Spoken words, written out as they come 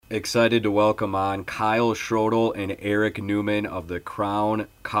Excited to welcome on Kyle Schroedle and Eric Newman of the Crown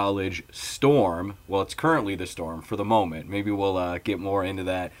College Storm. Well, it's currently the Storm for the moment. Maybe we'll get more into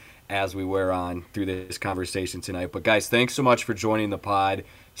that as we wear on through this conversation tonight. But guys, thanks so much for joining the pod.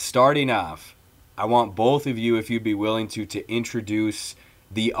 Starting off, I want both of you, if you'd be willing to introduce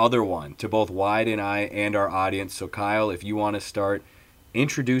the other one to both Wyatt and I and our audience. So Kyle, if you want to start,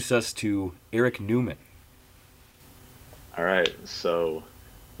 introduce us to Eric Newman. All right, so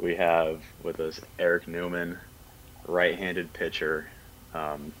we have with us Eric Newman, right-handed pitcher,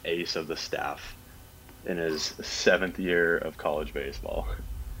 ace of the staff in his 7th year of college baseball.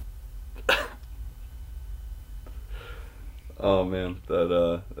 Oh man,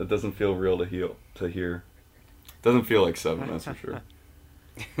 that doesn't feel real to hear. Doesn't feel like 7, that's for sure.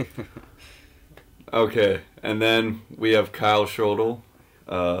 Okay, and then we have Kyle Schroedle,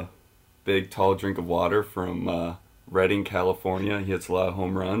 big tall drink of water from Redding, California. He hits a lot of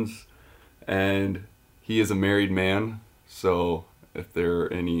home runs, and he is a married man, so if there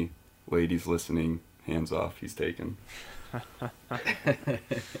are any ladies listening, hands off, he's taken.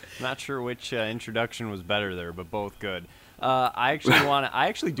 Not sure which introduction was better there, but both good. I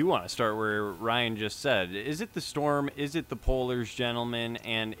actually do want to start where Ryan just said. Is it the Storm? Is it the Polars, gentlemen?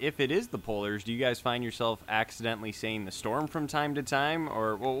 And if it is the Polars, do you guys find yourself accidentally saying the Storm from time to time,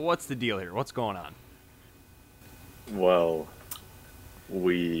 or what's the deal here? What's going on? Well,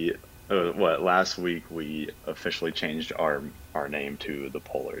 last week we officially changed our name to the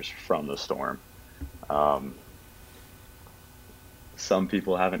Polars from the Storm. Some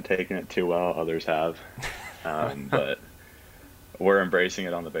people haven't taken it too well, others have, but we're embracing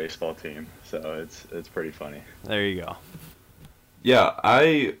it on the baseball team, so it's pretty funny. There you go. Yeah,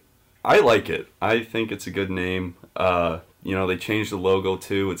 I like it. I think it's a good name. They changed the logo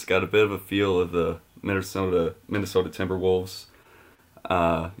too. It's got a bit of a feel of the Minnesota Timberwolves.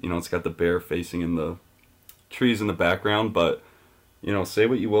 It's got the bear facing in the trees in the background, but say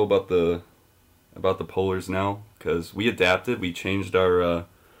what you will about the Polars now, because we adapted. We changed our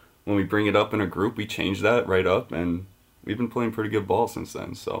when we bring it up in a group, we change that right up, and we've been playing pretty good ball since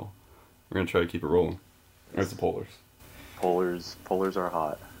then. So we're gonna try to keep it rolling. There's the Polars. Polars are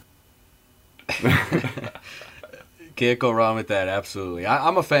hot. Can't go wrong with that, absolutely.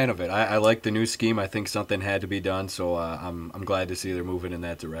 I'm a fan of it. I like the new scheme. I think something had to be done, so I'm glad to see they're moving in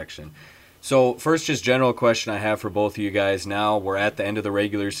that direction. So first, just general question I have for both of you guys. Now we're at the end of the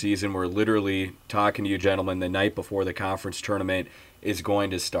regular season. We're literally talking to you gentlemen the night before the conference tournament is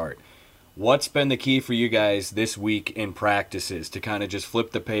going to start. What's been the key for you guys this week in practices to kind of just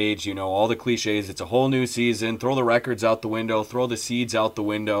flip the page, all the cliches, it's a whole new season, throw the records out the window, throw the seeds out the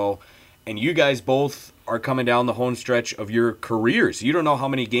window, and you guys both are coming down the home stretch of your careers. You don't know how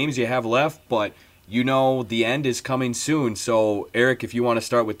many games you have left, but the end is coming soon. So, Eric, if you want to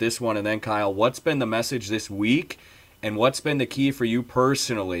start with this one, and then Kyle, what's been the message this week, and what's been the key for you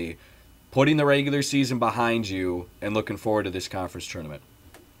personally, putting the regular season behind you and looking forward to this conference tournament?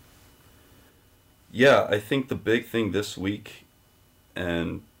 Yeah, I think the big thing this week,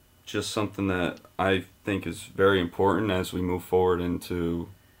 and just something that I think is very important as we move forward into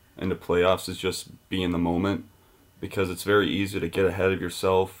playoffs, is just be in the moment, because it's very easy to get ahead of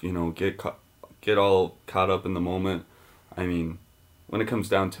yourself, get all caught up in the moment. I mean, when it comes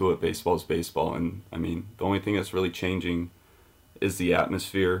down to it, baseball is baseball, and I mean, the only thing that's really changing is the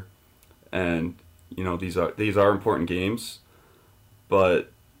atmosphere, and these are important games,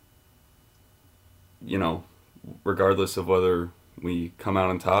 but regardless of whether we come out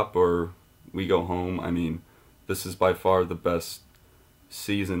on top or we go home, I mean, this is by far the best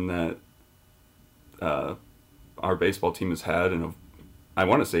season that our baseball team has had in I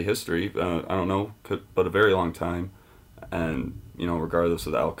want to say history. I don't know, but a very long time. And regardless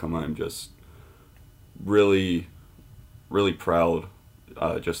of the outcome, I'm just really, really proud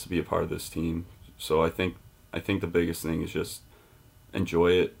just to be a part of this team. So I think the biggest thing is just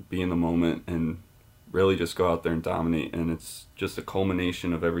enjoy it, be in the moment, and really just go out there and dominate. And it's just a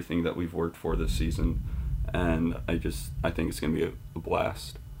culmination of everything that we've worked for this season. And I think it's going to be a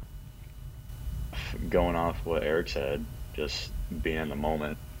blast. Going off what Eric said, just being in the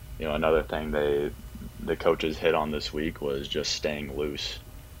moment. Another thing the coaches hit on this week was just staying loose.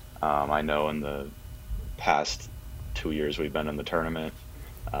 I know in the past 2 years we've been in the tournament,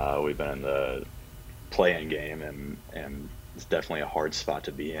 we've been in the play-in game, and it's definitely a hard spot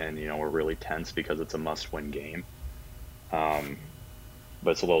to be in. We're really tense because it's a must-win game. But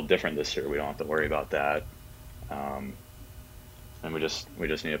it's a little different this year. We don't have to worry about that. And we just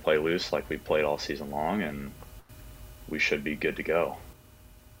need to play loose like we played all season long, and we should be good to go.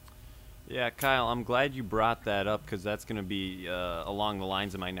 Yeah, Kyle, I'm glad you brought that up because that's going to be along the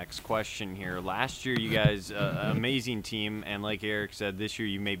lines of my next question here. Last year, you guys, amazing team, and like Eric said, this year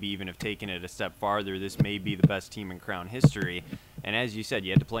you maybe even have taken it a step farther. This may be the best team in Crown history. And as you said,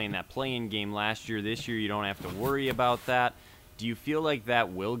 you had to play in that play-in game last year. This year, you don't have to worry about that. Do you feel like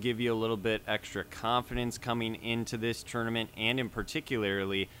that will give you a little bit extra confidence coming into this tournament, and in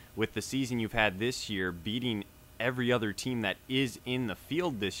particularly with the season you've had this year, beating every other team that is in the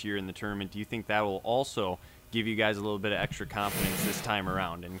field this year in the tournament? Do you think that will also give you guys a little bit of extra confidence this time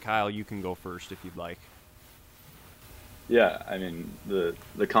around? And Kyle, you can go first if you'd like. Yeah, I mean, the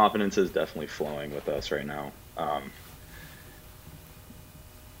confidence is definitely flowing with us right now.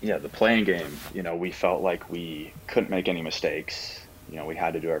 Yeah, the playing game, we felt like we couldn't make any mistakes. We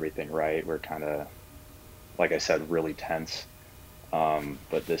had to do everything right. We're kind of, like I said, really tense.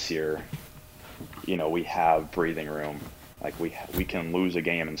 But this year, we have breathing room. Like we can lose a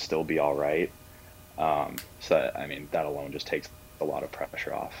game and still be all right. So I mean, that alone just takes a lot of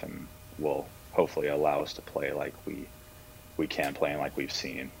pressure off, and will hopefully allow us to play like we can play and like we've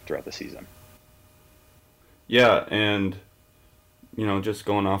seen throughout the season. Yeah, and just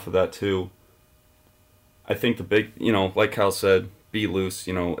going off of that too, I think the big, like Kyle said, be loose.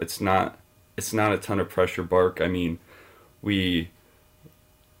 It's not a ton of pressure, Bark. I mean, we,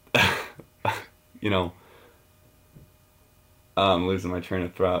 I'm losing my train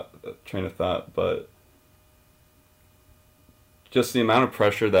of thought, but just the amount of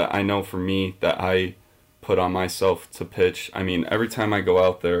pressure that I know for me that I put on myself to pitch. I mean, every time I go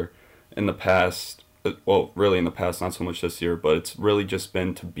out there in the past, well, really in the past, not so much this year, but it's really just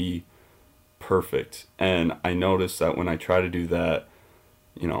been to be perfect. And I notice that when I try to do that,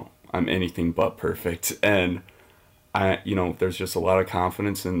 I'm anything but perfect. And there's just a lot of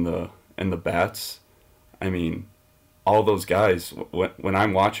confidence in the bats. I mean, all those guys, when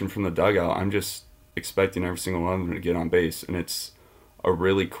I'm watching from the dugout, I'm just expecting every single one of them to get on base, and it's a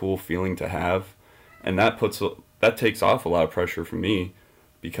really cool feeling to have. And that takes off a lot of pressure from me,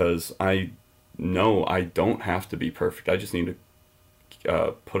 because I know I don't have to be perfect. I just need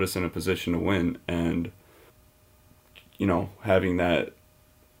to put us in a position to win, and having that,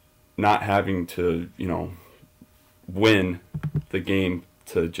 not having to win the game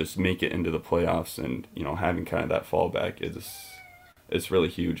to just make it into the playoffs, and having kind of that fallback is really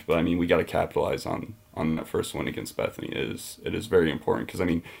huge. But I mean, we got to capitalize on that first win against Bethany. It is very important, because I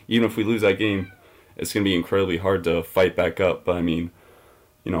mean, even if we lose that game, it's going to be incredibly hard to fight back up. But I mean,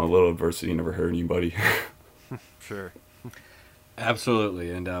 a little adversity never hurt anybody. Sure.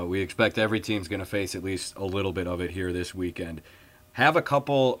 Absolutely, and we expect every team's going to face at least a little bit of it here this weekend. Have a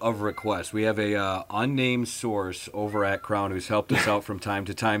couple of requests. We have a unnamed source over at Crown who's helped us out from time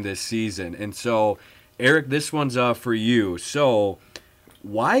to time this season. And so, Eric, this one's for you. So,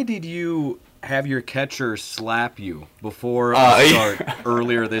 why did you have your catcher slap you before the start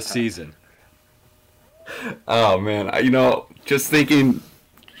earlier this season? Oh, man. Just thinking,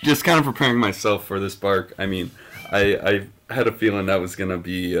 just kind of preparing myself for this, Bark. I mean, I had a feeling that was going to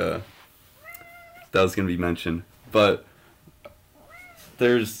be mentioned. But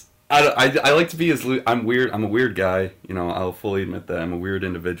I like to be I'm weird. I'm a weird guy. I'll fully admit that I'm a weird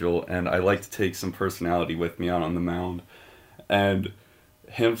individual, and I like to take some personality with me out on the mound. And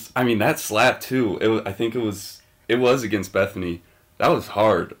that slap too. I think it was against Bethany. That was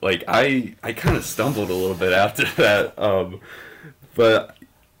hard. Like I kind of stumbled a little bit after that. But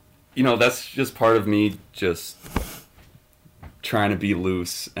that's just part of me just trying to be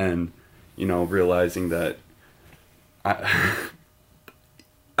loose, and realizing that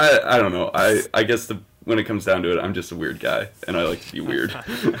I don't know. I guess when it comes down to it, I'm just a weird guy, and I like to be weird.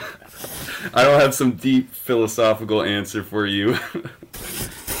 I don't have some deep philosophical answer for you.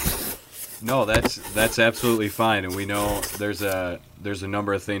 No, that's absolutely fine, and we know there's a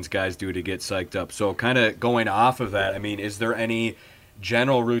number of things guys do to get psyched up. So kind of going off of that, I mean, is there any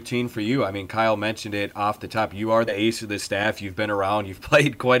general routine for you? I mean, Kyle mentioned it off the top. You are the ace of the staff. You've been around. You've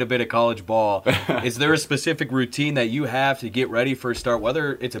played quite a bit of college ball. Is there a specific routine that you have to get ready for a start,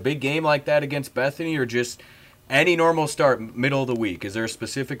 whether it's a big game like that against Bethany or just any normal start middle of the week? Is there a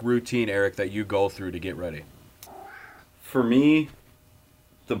specific routine, Eric, that you go through to get ready? For me,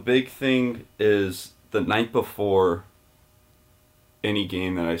 the big thing is the night before any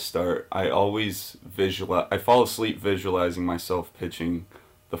game that I start, I always I fall asleep visualizing myself pitching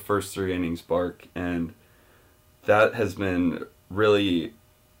the first 3 innings, Bark, and that has been really,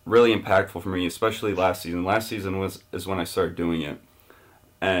 really impactful for me, especially last season. Last season is when I started doing it,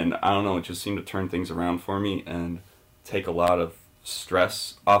 and I don't know, it just seemed to turn things around for me and take a lot of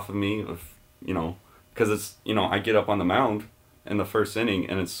stress off of me, because it's, I get up on the mound in the first inning,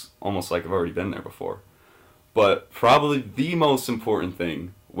 and it's almost like I've already been there before. But probably the most important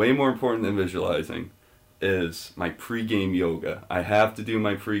thing, way more important than visualizing, is my pregame yoga. I have to do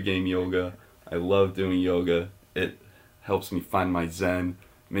my pregame yoga. I love doing yoga. It helps me find my zen,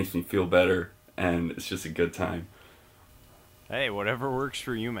 makes me feel better, and it's just a good time. Hey, whatever works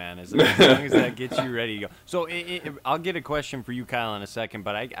for you, man, as long as that gets you ready to go. So I'll get a question for you, Kyle, in a second,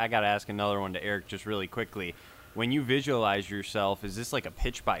 but I got to ask another one to Eric just really quickly. When you visualize yourself, is this like a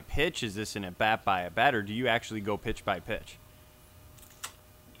pitch by pitch? Is this an at bat by at bat, or do you actually go pitch by pitch?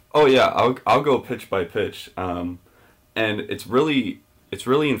 Oh yeah, I'll go pitch by pitch, and it's really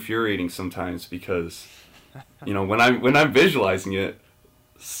infuriating sometimes because, you know, when I'm visualizing it,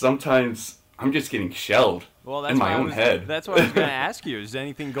 sometimes I'm just getting shelled in my own head. That's what I was going to ask you. Does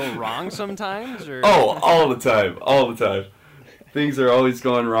anything go wrong sometimes? Or? Oh, all the time. Things are always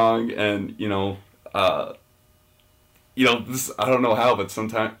going wrong, and this, I don't know how, but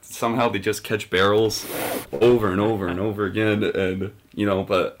somehow they just catch barrels over and over and over again, and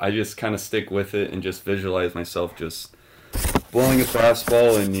but I just kind of stick with it and just visualize myself just blowing a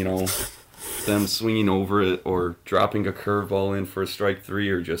fastball and them swinging over it or dropping a curveball in for a strike three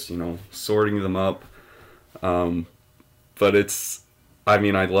or just sorting them up. But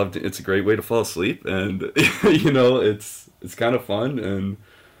I loved it. It's a great way to fall asleep, and it's kind of fun and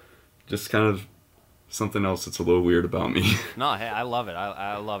just kind of something else that's a little weird about me. No, hey, I love it.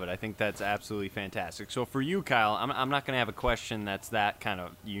 I love it. I think that's absolutely fantastic. So for you, Kyle, I'm not going to have a question that's that kind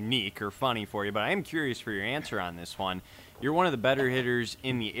of unique or funny for you, but I am curious for your answer on this one. You're one of the better hitters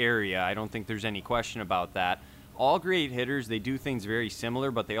in the area. I don't think there's any question about that. All great hitters, they do things very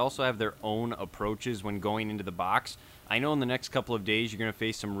similar, but they also have their own approaches when going into the box. I know in the next couple of days you're going to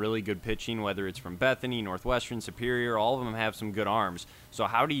face some really good pitching, whether it's from Bethany, Northwestern, Superior. All of them have some good arms. So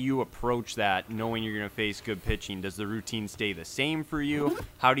how do you approach that knowing you're going to face good pitching? Does the routine stay the same for you?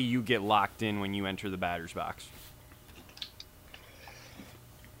 How do you get locked in when you enter the batter's box?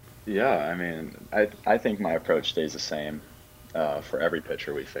 Yeah, I think my approach stays the same for every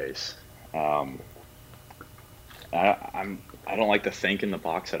pitcher we face. I don't like to think in the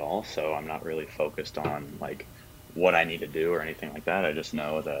box at all, so I'm not really focused on what I need to do or anything like that. I just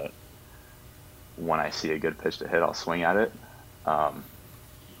know that when I see a good pitch to hit, I'll swing at it. So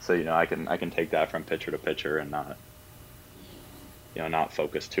I can take that from pitcher to pitcher and not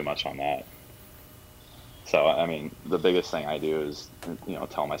focus too much on that. So the biggest thing I do is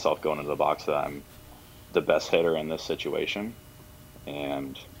tell myself going into the box that I'm the best hitter in this situation,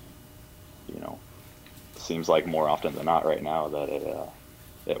 and seems like more often than not right now that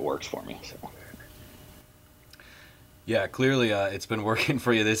it works for me. So. Yeah, clearly it's been working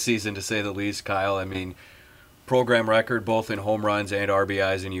for you this season, to say the least, Kyle. Program record both in home runs and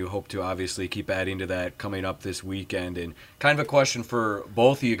RBIs, and you hope to obviously keep adding to that coming up this weekend. And kind of a question for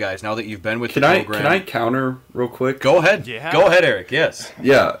both of you guys, now that you've been with the program. Can I counter real quick? Go ahead. Yeah. Go ahead, Eric. Yes.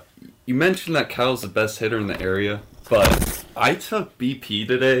 Yeah, you mentioned that Kyle's the best hitter in the area, but I took BP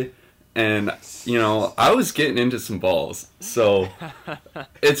today, and I was getting into some balls, so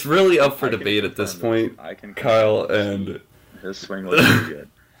it's really up for debate at this point. Kyle and his swing looks pretty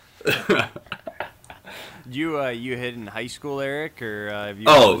good. You hit in high school, Eric, or have you?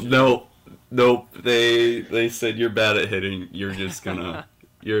 Oh nope. They said you're bad at hitting. You're just gonna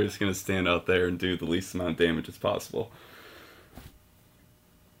stand out there and do the least amount of damage as possible.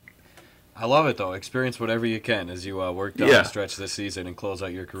 I love it, though. Experience whatever you can as you work down the stretch this season and close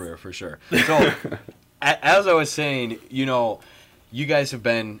out your career, for sure. So, as I was saying, you guys have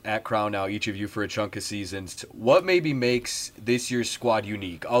been at Crown now, each of you, for a chunk of seasons. What maybe makes this year's squad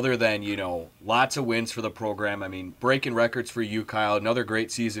unique, other than, lots of wins for the program? Breaking records for you, Kyle. Another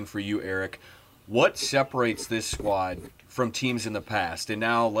great season for you, Eric. What separates this squad from teams in the past? And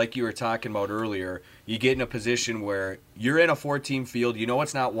now, like you were talking about earlier, you get in a position where you're in a 4-team field.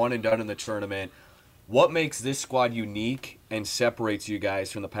 It's not one and done in the tournament. What makes this squad unique and separates you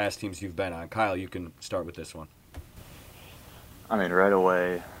guys from the past teams you've been on? Kyle, you can start with this one. Right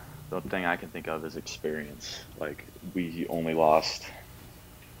away, the thing I can think of is experience. We only lost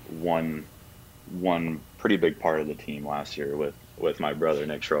one pretty big part of the team last year with my brother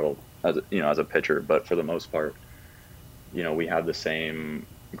Nick Schroedle as a pitcher, but for the most part, we have the same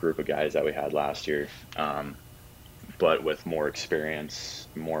group of guys that we had last year, but with more experience,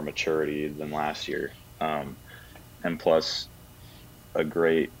 more maturity than last year, and plus a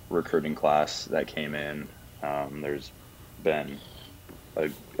great recruiting class that came in. There's been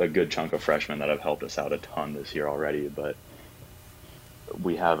a good chunk of freshmen that have helped us out a ton this year already, but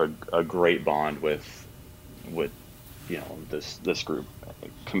we have a great bond with this group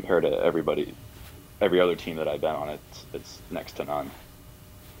compared to everybody every other team that I've been on, it's next to none.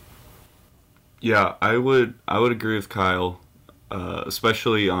 Yeah, I would agree with Kyle,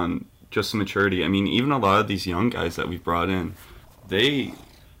 especially on just the maturity. I mean, even a lot of these young guys that we've brought in, they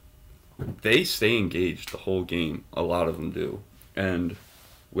they stay engaged the whole game. A lot of them do, and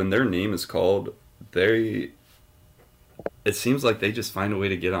when their name is called, they it seems like they just find a way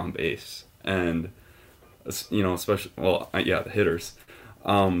to get on base, and especially yeah, the hitters,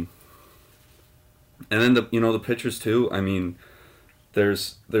 and then the pitchers too. I mean,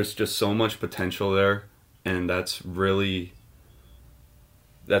 there's just so much potential there, and that's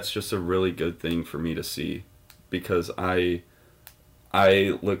just a really good thing for me to see, because I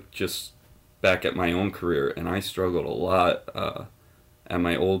look just back at my own career, and I struggled a lot at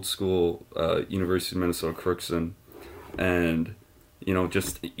my old school, University of Minnesota Crookston, and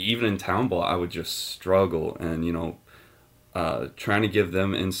just even in town ball I would just struggle, and trying to give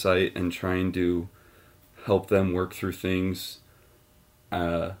them insight and trying to help them work through things.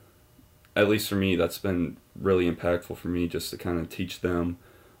 At least for me, that's been really impactful for me, just to kind of teach them.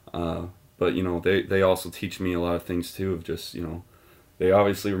 But they also teach me a lot of things too. Of just they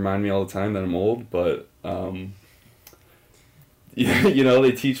obviously remind me all the time that I'm old, but they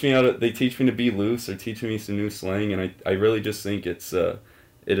teach me to be loose. They're teaching me some new slang, and I really just think it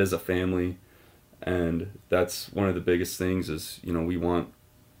is a family, and that's one of the biggest things. Is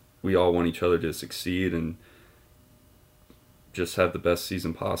we all want each other to succeed and just have the best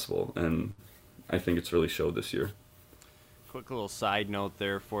season possible, and I think it's really showed this year. Quick little side note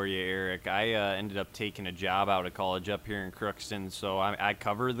there for you, Eric. I ended up taking a job out of college up here in Crookston, so I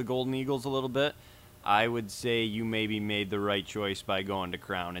cover the Golden Eagles a little bit. I would say you maybe made the right choice by going to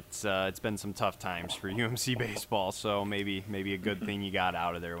Crown. It's been some tough times for UMC baseball, so maybe a good thing you got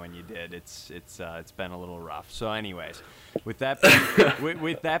out of there when you did. It's been a little rough. So, anyways, with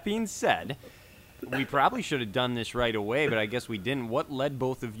that being said, we probably should have done this right away, but I guess we didn't. What led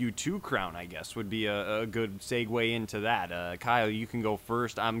both of you to Crown, I guess, would be a good segue into that. Kyle, you can go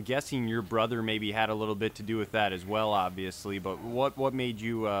first. I'm guessing your brother maybe had a little bit to do with that as well, obviously, but what made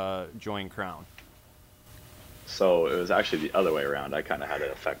you join Crown? So it was actually the other way around. I kind of had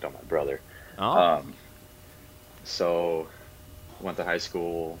an effect on my brother. Oh. So went to high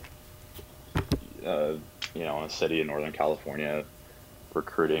school, in a city in Northern California.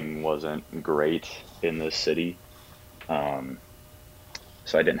 Recruiting wasn't great in this city, so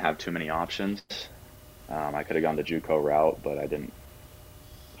I didn't have too many options. I could have gone the JUCO route, but I didn't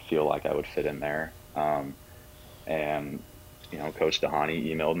feel like I would fit in there. And Coach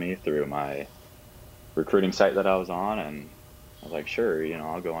Dahani emailed me through my recruiting site that I was on, and I was like, sure,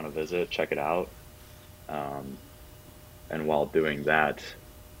 I'll go on a visit, check it out. And while doing that,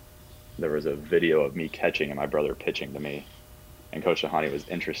 there was a video of me catching and my brother pitching to me. And Coach Dahani was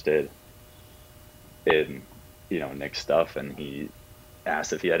interested in, Nick's stuff, and he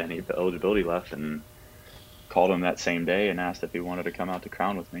asked if he had any eligibility left, and called him that same day and asked if he wanted to come out to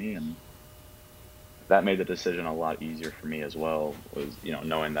Crown with me. And that made the decision a lot easier for me as well, was,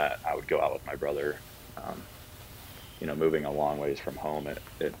 knowing that I would go out with my brother. Moving a long ways from home, I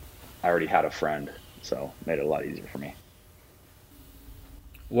already had a friend, so it made it a lot easier for me.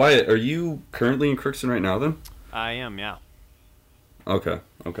 Wyatt, are you currently in Crookston right now then? I am, yeah. Okay.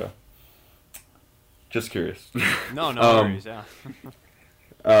 Just curious. No worries, yeah.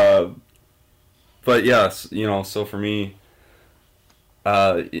 But yes, so for me,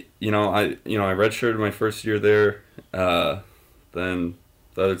 I redshirted my first year there. Then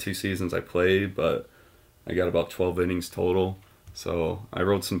the other 2 seasons I played, but I got about 12 innings total. So I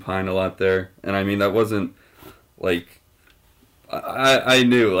rode some pine a lot there, and I mean that wasn't like I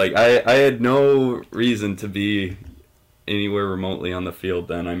knew I had no reason to be anywhere remotely on the field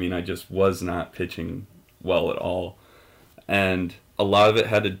then. I mean, I just was not pitching well at all, and a lot of it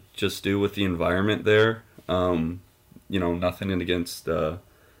had to just do with the environment there. Nothing against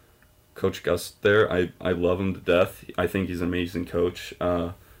Coach Gus there. I love him to death. I think he's an amazing coach.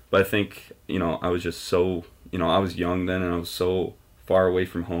 But I think I was just so I was young then, and I was so far away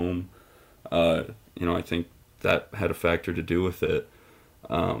from home. I think that had a factor to do with it.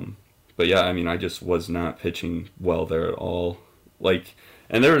 But yeah, I mean, I just was not pitching well there at all.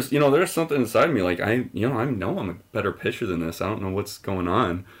 And there was something inside of me, I know I'm a better pitcher than this. I don't know what's going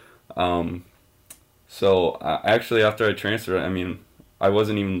on. So actually, after I transferred, I mean, I was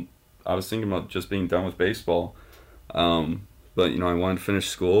thinking about just being done with baseball. But I wanted to finish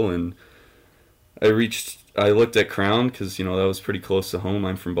school, and I looked at Crown because that was pretty close to home.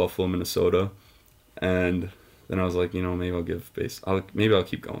 I'm from Buffalo, Minnesota, and then I was like, maybe I'll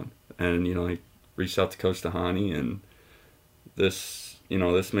keep going. And I reached out to Coach Dahani, and this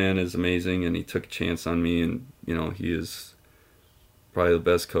this man is amazing, and he took a chance on me, and he is probably the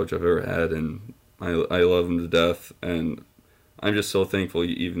best coach I've ever had, and I love him to death, and I'm just so thankful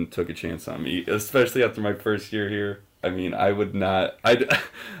he even took a chance on me, especially after my first year here. I mean, I would not. I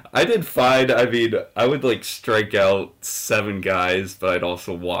did fine. I mean, I would like strike out 7 guys, but I'd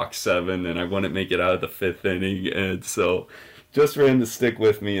also walk 7, and I wouldn't make it out of the 5th inning. And so, just for him to stick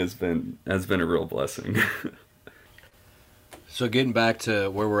with me has been a real blessing. So getting back to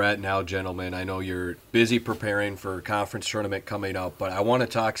where we're at now, gentlemen, I know you're busy preparing for a conference tournament coming up, but I want to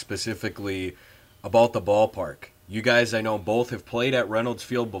talk specifically about the ballpark. You guys, I know, both have played at Reynolds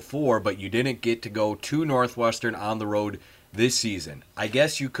Field before, but you didn't get to go to Northwestern on the road this season. I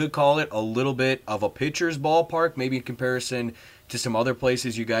guess you could call it a little bit of a pitcher's ballpark, maybe in comparison to some other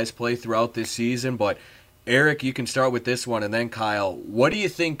places you guys play throughout this season. But Eric, you can start with this one, and then Kyle, what do you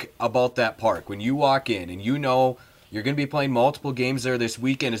think about that park when you walk in and you know you're going to be playing multiple games there this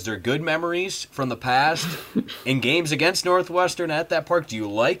weekend? Is there good memories from the past in games against Northwestern at that park? Do you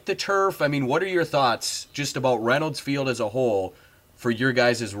like the turf? I mean, what are your thoughts just about Reynolds Field as a whole for your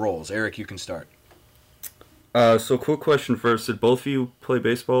guys' roles? Eric, you can start. So quick question first. Did both of you play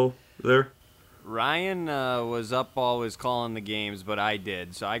baseball there? Ryan was up always calling the games, but I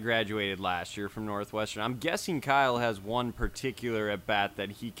did. So I graduated last year from Northwestern. I'm guessing Kyle has one particular at bat that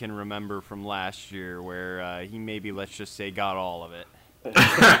he can remember from last year where he maybe, let's just say, got all of it.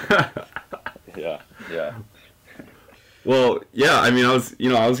 Yeah. Well, yeah, I mean, I was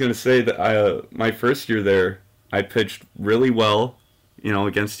going to say that my first year there, I pitched really well,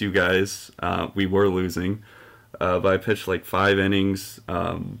 against you guys. We were losing, but I pitched like 5 innings.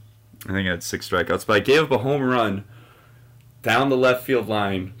 I think I had 6 strikeouts, but I gave up a home run down the left field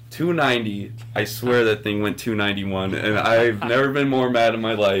line, 290. I swear that thing went 291, and I've never been more mad in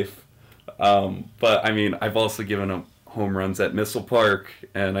my life. But, I mean, I've also given up home runs at Missile Park,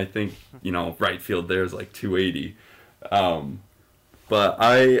 and I think, right field there is like 280. But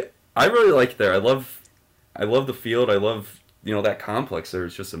I really like there. I love the field. I love, that complex there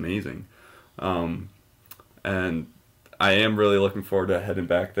is just amazing. And I am really looking forward to heading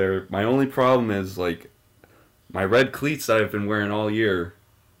back there. My only problem is, like, my red cleats that I've been wearing all year,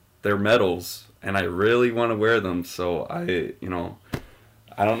 they're metals, and I really want to wear them, so I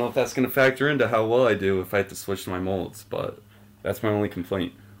don't know if that's going to factor into how well I do if I have to switch to my molds, but that's my only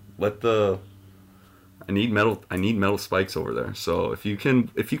complaint. I need metal spikes over there, so if you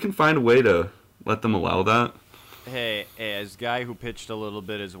can find a way to let them allow that. Hey, as a guy who pitched a little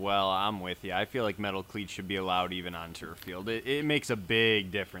bit as well, I'm with you. I feel like metal cleats should be allowed even on turf field. It makes a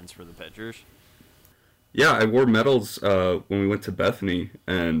big difference for the pitchers. Yeah, I wore metals when we went to Bethany,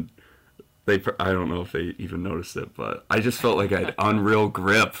 and I don't know if they even noticed it, but I just felt like I had unreal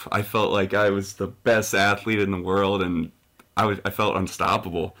grip. I felt like I was the best athlete in the world, and I felt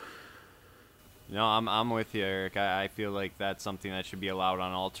unstoppable. No, I'm with you, Eric. I feel like that's something that should be allowed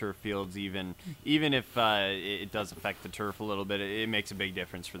on all turf fields, even if it does affect the turf a little bit. It makes a big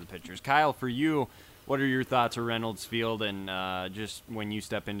difference for the pitchers. Kyle, for you, what are your thoughts of Reynolds Field and just when you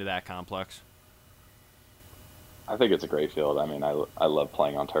step into that complex? I think it's a great field. I mean, I love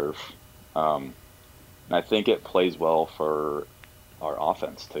playing on turf. And I think it plays well for our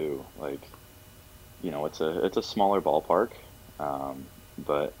offense too. Like, it's a smaller ballpark,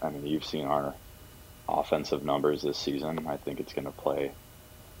 but I mean, you've seen our offensive numbers this season. I think it's going to play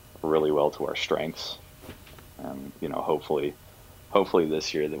really well to our strengths, and hopefully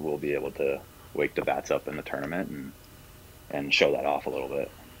this year that we'll be able to wake the bats up in the tournament and show that off a little bit.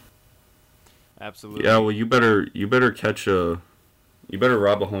 Absolutely. Yeah, well, you better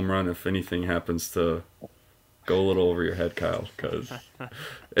rob a home run if anything happens to go a little over your head, Kyle, because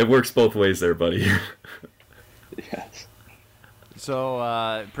it works both ways there, buddy. Yes.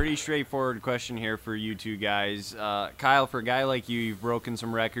 So, pretty straightforward question here for you two guys. Kyle, for a guy like you, you've broken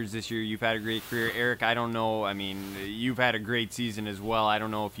some records this year. You've had a great career. Eric, I don't know. I mean, you've had a great season as well. I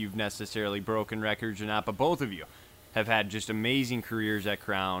don't know if you've necessarily broken records or not, but both of you have had just amazing careers at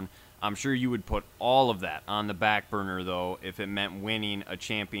Crown. I'm sure you would put all of that on the back burner, though, if it meant winning a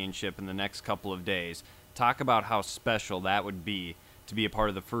championship in the next couple of days. Talk about how special that would be to be a part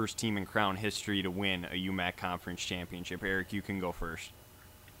of the first team in Crown history to win a UMAC Conference Championship. Eric, you can go first.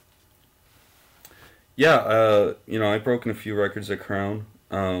 Yeah, I've broken a few records at Crown,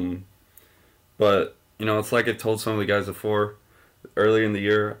 but, it's like I told some of the guys before, earlier in the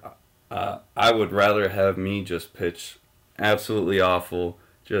year, I would rather have me just pitch absolutely awful,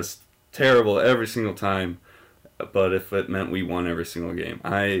 just terrible every single time, but if it meant we won every single game.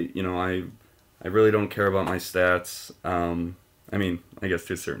 I really don't care about my stats. I mean, I guess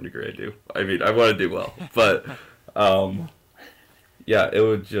to a certain degree I do. I mean, I want to do well, but yeah, it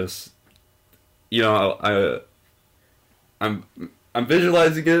would just, I'm I'm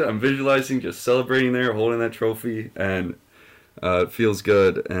visualizing it. I'm visualizing just celebrating there, holding that trophy, and it feels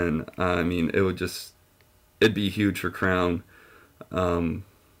good. And I mean, it'd be huge for Crown. And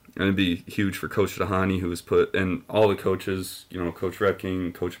it'd be huge for Coach Dahani, who has put, and all the coaches, Coach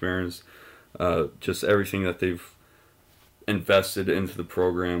Repking, Coach Barons, just everything that they've invested into the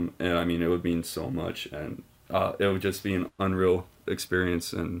program. And I mean, it would mean so much, and it would just be an unreal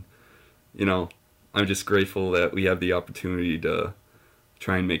experience. And I'm just grateful that we have the opportunity to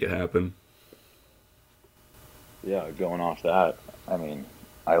try and make it happen. Yeah, going off that, I mean,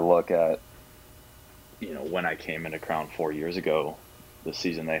 I look at, when I came into Crown 4 years ago, the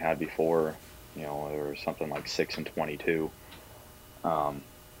season they had before, they were something like 6-22. And,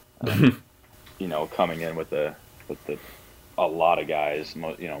 coming in with a lot of guys,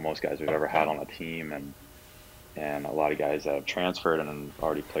 most guys we've ever had on a team, and a lot of guys that have transferred and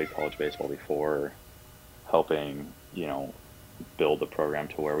already played college baseball before, helping, build the program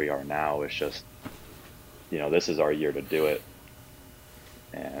to where we are now. It's just, this is our year to do it.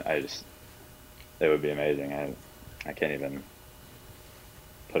 And it would be amazing. I can't even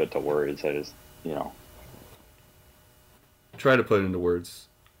put it to words. I just, Try to put it into words,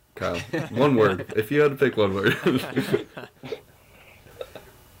 Kyle. One word. If you had to pick one word.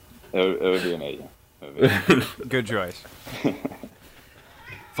 It would be amazing. Good choice.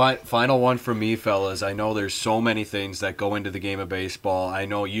 Final one from me, fellas. I know there's so many things that go into the game of baseball. I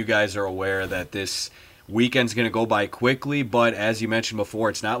know you guys are aware that this weekend's going to go by quickly, but as you mentioned before,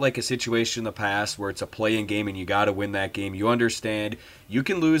 it's not like a situation in the past where it's a play-in game and you got to win that game. You understand you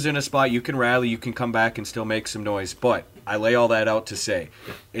can lose in a spot, you can rally, you can come back and still make some noise, but I lay all that out to say,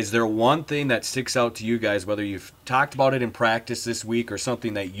 is there one thing that sticks out to you guys, whether you've talked about it in practice this week or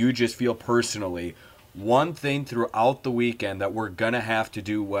something that you just feel personally, one thing throughout the weekend that we're going to have to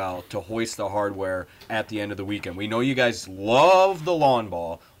do well to hoist the hardware at the end of the weekend? We know you guys love the lawn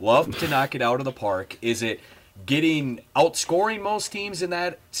ball, love to knock it out of the park. Is it outscoring most teams in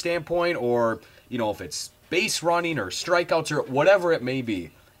that standpoint, or, if it's base running or strikeouts or whatever it may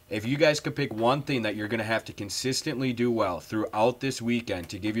be? If you guys could pick one thing that you're going to have to consistently do well throughout this weekend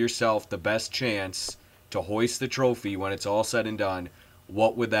to give yourself the best chance to hoist the trophy when it's all said and done,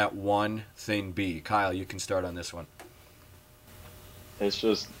 what would that one thing be? Kyle, you can start on this one. It's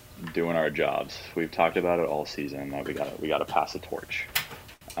just doing our jobs. We've talked about it all season that we got to pass the torch.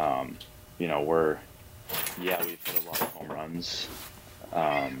 We've hit a lot of home runs,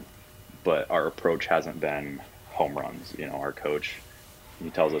 but our approach hasn't been home runs. Our coach, he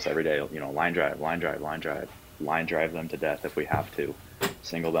tells us every day, line drive, line drive them to death if we have to,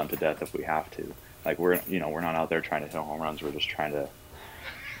 single them to death if we have to. Like we're not out there trying to hit home runs. We're just trying to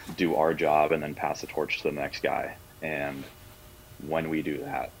do our job and then pass the torch to the next guy. And when we do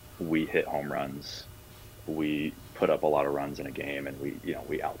that, we hit home runs. We put up a lot of runs in a game, and we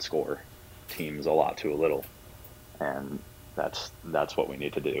outscore teams a lot to a little. And that's what we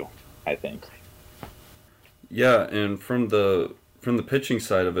need to do, I think. Yeah, and from the pitching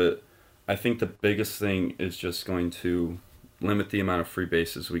side of it, I think the biggest thing is just going to limit the amount of free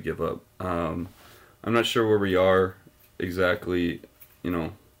bases we give up. I'm not sure where we are exactly,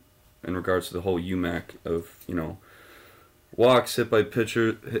 in regards to the whole UMAC of, walks, hit by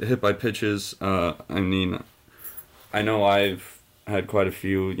pitches. I mean, I know I've had quite a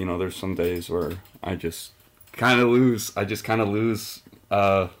few, there's some days where I just kind of lose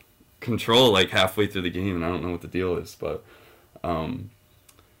control like halfway through the game, and I don't know what the deal is, but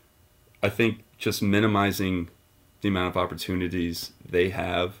I think just minimizing the amount of opportunities they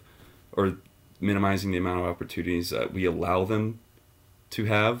have, or minimizing the amount of opportunities that we allow them to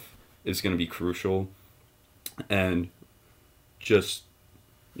have, is going to be crucial. And just,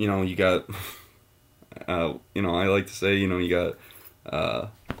 you got, I like to say, you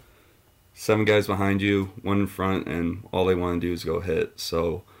got 7 guys behind you, 1 in front, and all they want to do is go hit.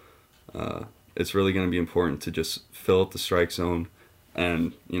 So it's really going to be important to just fill up the strike zone,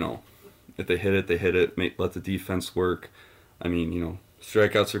 and, if they hit it, let the defense work. I mean,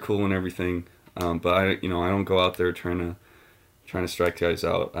 strikeouts are cool and everything, but I don't go out there trying to strike guys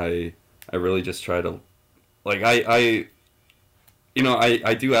out. I really just try to, like, I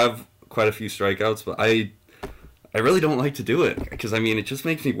do have quite a few strikeouts, but I really don't like to do it, because it just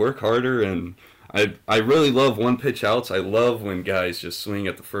makes me work harder, and I really love one pitch outs. I love when guys just swing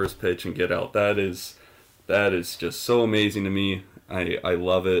at the first pitch and get out. That is just so amazing to me. I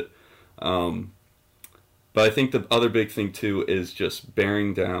love it. But I think the other big thing too is just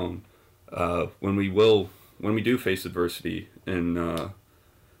bearing down when we do face adversity and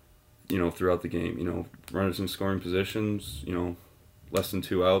throughout the game. Runners in scoring positions. less than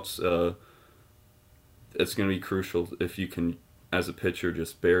 2 outs, it's going to be crucial if you can, as a pitcher,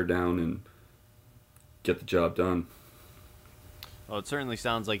 just bear down and get the job done. Well, it certainly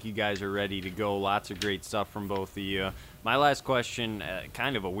sounds like you guys are ready to go. Lots of great stuff from both of you. My last question,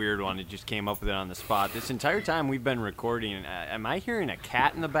 kind of a weird one. It just came up with it on the spot. This entire time we've been recording, am I hearing a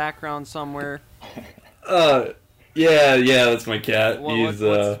cat in the background somewhere? Yeah, that's my cat.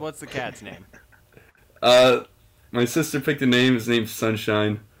 What's the cat's name? My sister picked a name. His name's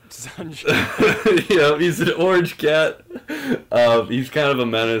Sunshine. Sunshine. Yeah, he's an orange cat. He's kind of a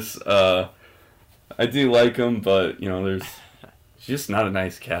menace. I do like him, but he's just not a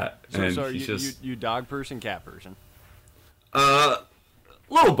nice cat. So and are he's you dog person, cat person?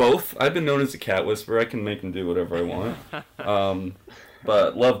 Little both. I've been known as a cat whisperer. I can make him do whatever I want.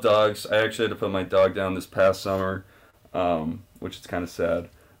 But love dogs. I actually had to put my dog down this past summer, which is kind of sad.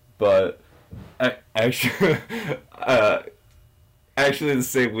 But actually the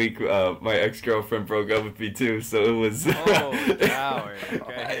same week, my ex-girlfriend broke up with me too. So it was. Oh, wow.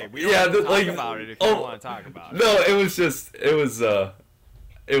 Okay. Hey, we don't want to talk about it if you don't want to talk about it. No,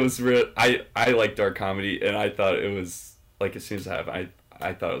 it was real. I like dark comedy, and I thought it was like as soon as I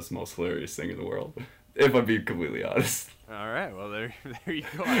thought it was the most hilarious thing in the world. If I'm being completely honest. All right, well there you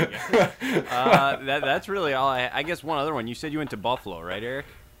go. I guess. That's really all. I guess one other one. You said you went to Buffalo, right, Eric?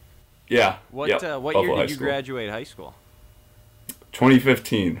 Yeah. What Buffalo year High did you School. graduate high school?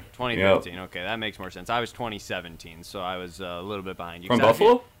 2015. 2015. Yep. Okay, that makes more sense. I was 2017, so I was a little bit behind you. From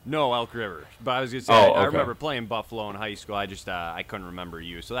Buffalo? No, Elk River. But I was gonna say Oh, I okay. remember playing Buffalo in high school. I just I couldn't remember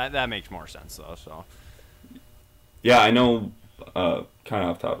you, so that makes more sense though. So. Yeah, I know. Kind of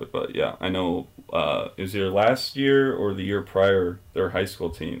off topic, but yeah, I know. It was either last year or the year prior. Their high school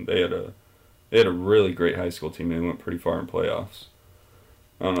team. They had a really great high school team. They went pretty far in playoffs.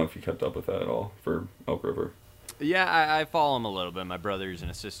 I don't know if you kept up with that at all for Elk River. Yeah, I follow him a little bit. My brother's an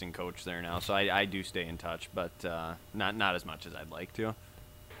assistant coach there now, so I do stay in touch, but not as much as I'd like to.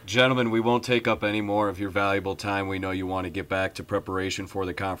 Gentlemen, we won't take up any more of your valuable time. We know you want to get back to preparation for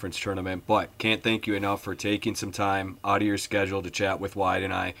the conference tournament, but can't thank you enough for taking some time out of your schedule to chat with Wyatt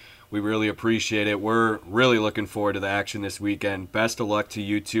and I. We really appreciate it. We're really looking forward to the action this weekend. Best of luck to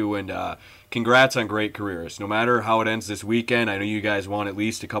you two, and congrats on great careers. No matter how it ends this weekend, I know you guys want at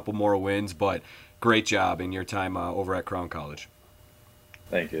least a couple more wins, but great job in your time over at Crown College.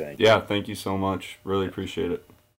 Thank you. Yeah, thank you so much. Really appreciate it.